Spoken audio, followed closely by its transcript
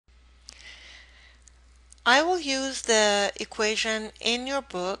I will use the equation in your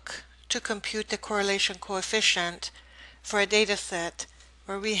book to compute the correlation coefficient for a data set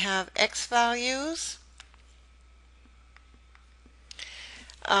where we have x values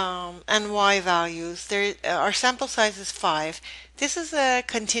and y values. Our sample size is 5. This is a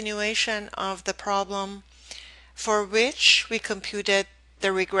continuation of the problem for which we computed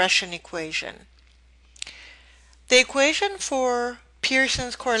the regression equation. The equation for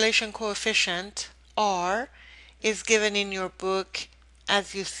Pearson's correlation coefficient, R, is given in your book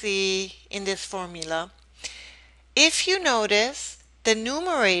as you see in this formula. If you notice, the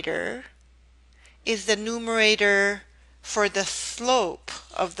numerator is the numerator for the slope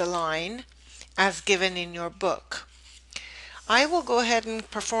of the line as given in your book. I will go ahead and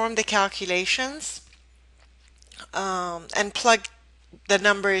perform the calculations and plug the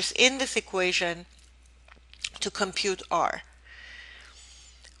numbers in this equation to compute R.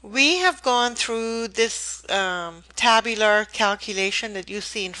 We have gone through this tabular calculation that you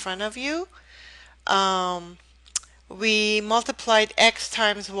see in front of you. We multiplied x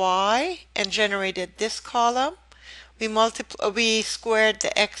times y and generated this column. We squared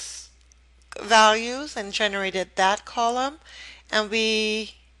the x values and generated that column, and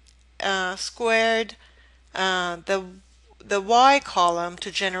we squared the y column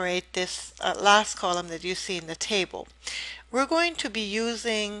to generate this last column that you see in the table. We're going to be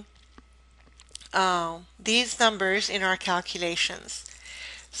using these numbers in our calculations.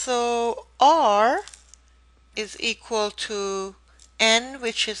 So R is equal to n,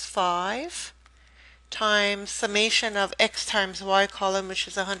 which is 5, times summation of x times y column, which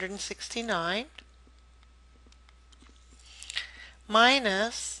is 169,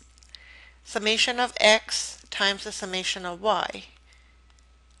 minus summation of x times the summation of y,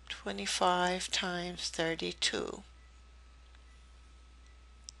 25 times 32.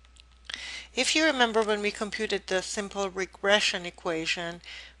 If you remember, when we computed the simple regression equation,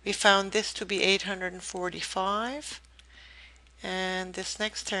 we found this to be 845 and this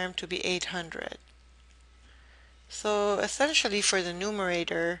next term to be 800. So essentially for the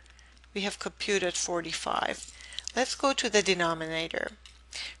numerator, we have computed 45. Let's go to the denominator.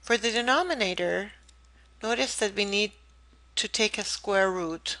 For the denominator, notice that we need to take a square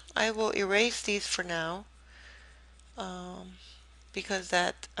root. I will erase these for now because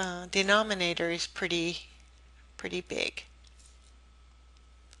that denominator is pretty big.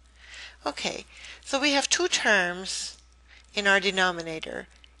 Okay, so we have two terms in our denominator.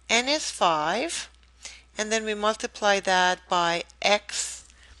 N is 5, and then we multiply that by x,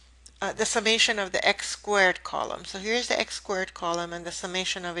 the summation of the x squared column. So here's the x squared column, and the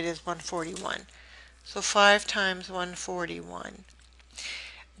summation of it is 141. So 5 times 141.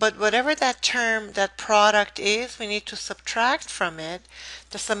 But whatever that term, that product is, we need to subtract from it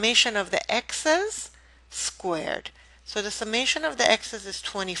the summation of the x's squared. So the summation of the x's is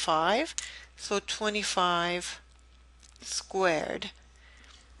 25. So 25 squared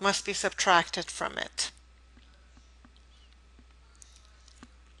must be subtracted from it.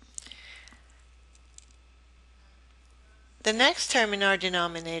 The next term in our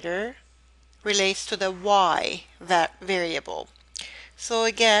denominator relates to the y variable. So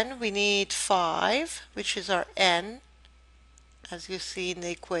again, we need 5, which is our n, as you see in the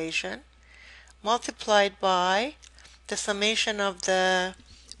equation, multiplied by the summation of the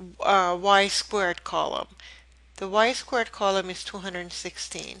y squared column. The y squared column is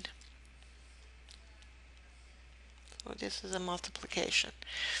 216. So this is a multiplication.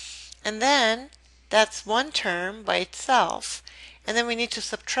 And then that's one term by itself. And then we need to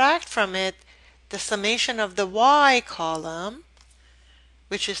subtract from it the summation of the y column,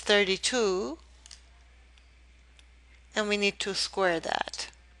 which is 32, and we need to square that.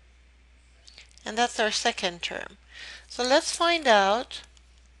 And that's our second term. So let's find out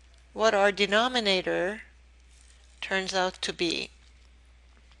what our denominator turns out to be.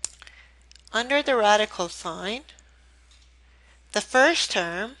 Under the radical sign, the first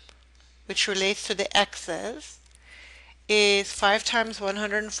term, which relates to the x's, is 5 times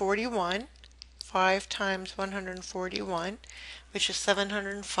 141, 5 times 141, which is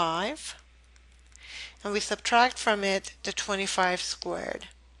 705, and we subtract from it the 25 squared,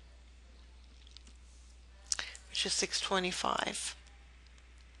 which is 625.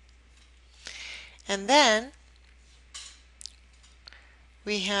 And then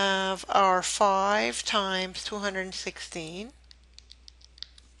we have our 5 times 216,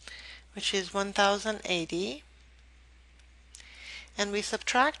 which is 1080, and we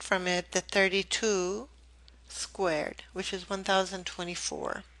subtract from it the 32 squared, which is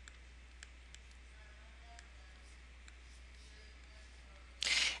 1024.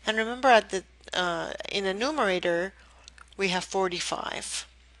 And remember, at the in the numerator, we have 45.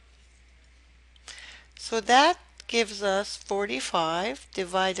 So that gives us 45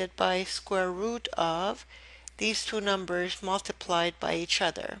 divided by square root of these two numbers multiplied by each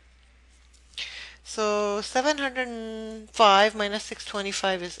other. So 705 minus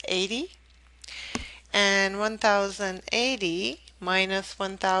 625 is 80, and 1080 minus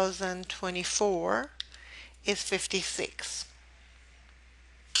 1024 is 56.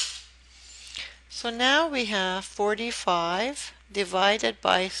 So now we have 45 divided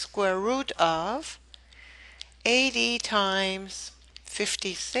by square root of 80 times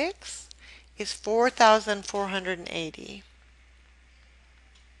 56 is 4,480.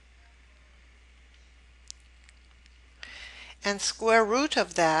 And square root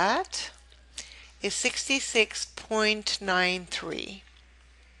of that is 66.93.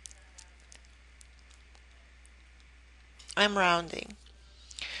 I'm rounding.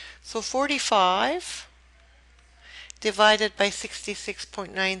 So 45 divided by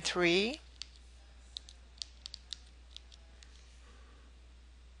 66.93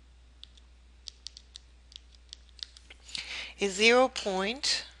 is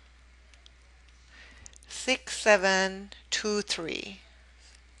 0.6723.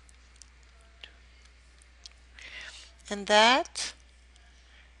 And that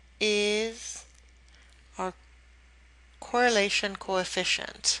is our correlation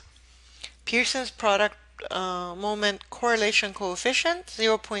coefficient. Pearson's product moment correlation coefficient,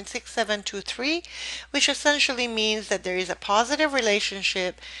 0.6723, which essentially means that there is a positive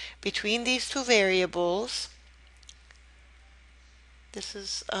relationship between these two variables. This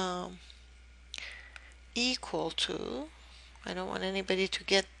is equal to, I don't want anybody to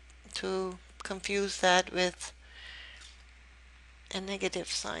confuse that with a negative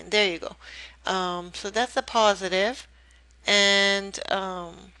sign. There you go. So that's a positive, and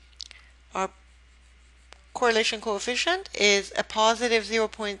our correlation coefficient is a positive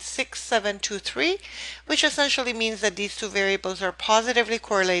 0.6723, which essentially means that these two variables are positively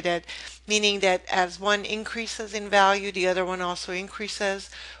correlated, meaning that as one increases in value, the other one also increases,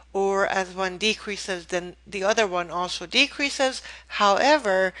 or as one decreases, then the other one also decreases.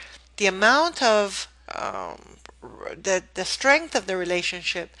 However, the amount of the strength of the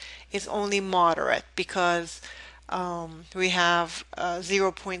relationship is only moderate, because we have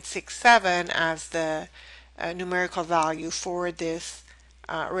 0.67 as the numerical value for this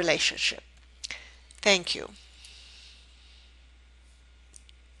relationship. Thank you.